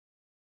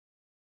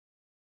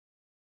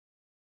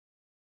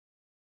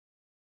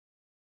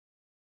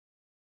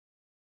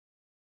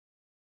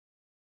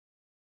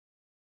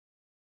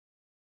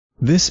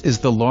This is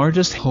the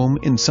largest home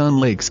in Sun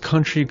Lakes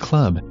Country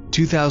Club,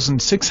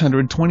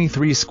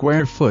 2,623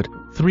 square foot,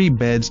 3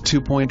 beds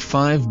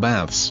 2.5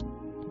 baths.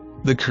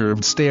 The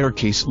curved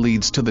staircase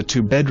leads to the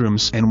 2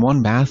 bedrooms and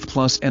 1 bath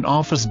plus an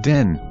office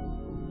den.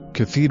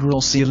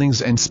 Cathedral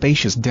ceilings and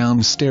spacious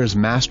downstairs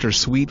master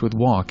suite with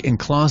walk-in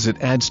closet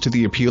adds to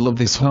the appeal of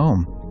this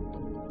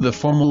home. The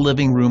formal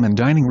living room and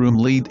dining room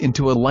lead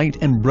into a light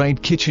and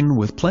bright kitchen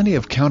with plenty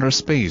of counter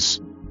space.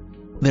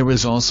 There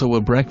is also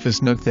a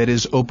breakfast nook that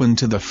is open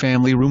to the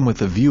family room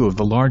with a view of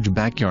the large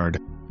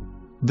backyard.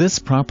 This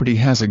property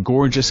has a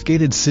gorgeous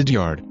gated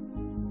sideyard.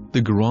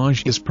 The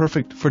garage is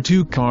perfect for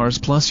 2 cars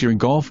plus your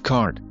golf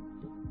cart.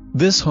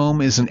 This home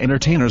is an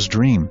entertainer's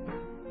dream.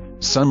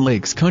 Sun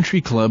Lakes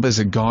Country Club is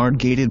a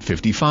guard-gated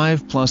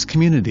 55-plus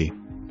community.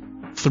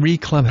 3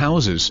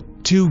 clubhouses,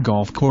 2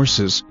 golf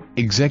courses,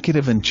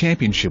 executive and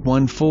championship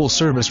 1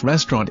 full-service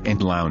restaurant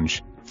and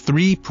lounge,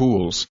 3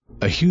 pools,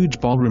 a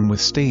huge ballroom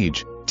with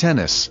stage,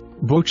 tennis,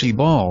 bocce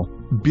ball,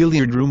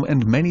 billiard room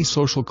and many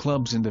social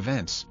clubs and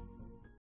events.